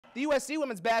The USD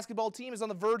women's basketball team is on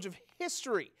the verge of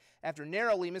history after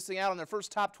narrowly missing out on their first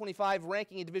top 25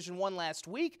 ranking in Division I last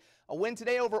week. A win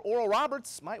today over Oral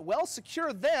Roberts might well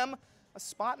secure them a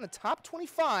spot in the top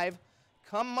 25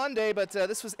 come Monday, but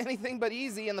this was anything but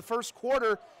easy in the first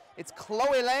quarter. It's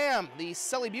Chloe Lamb, the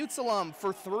Sully Buttes alum,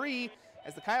 for three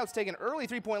as the Coyotes take an early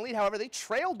three-point lead. However, they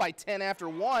trailed by 10 after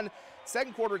one.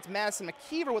 Second quarter, it's Madison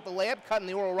McKeever with the layup, cutting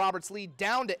the Oral Roberts lead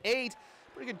down to 8.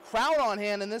 Pretty good crowd on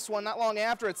hand in this one. Not long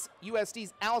after, it's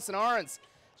USD's Allison Ahrens.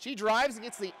 She drives and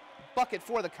gets the bucket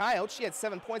for the Coyotes. She had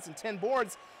 7 points and 10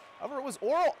 boards. However, it was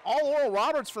all Oral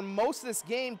Roberts for most of this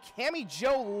game. Cammie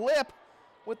Jo Lip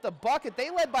with the bucket. They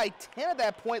led by 10 at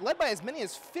that point, led by as many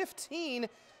as 15.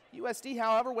 USD,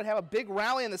 however, would have a big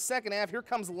rally in the second half. Here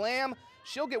comes Lamb.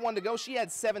 She'll get one to go. She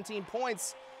had 17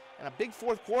 points, and a big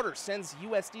fourth quarter sends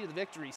USD to the victory.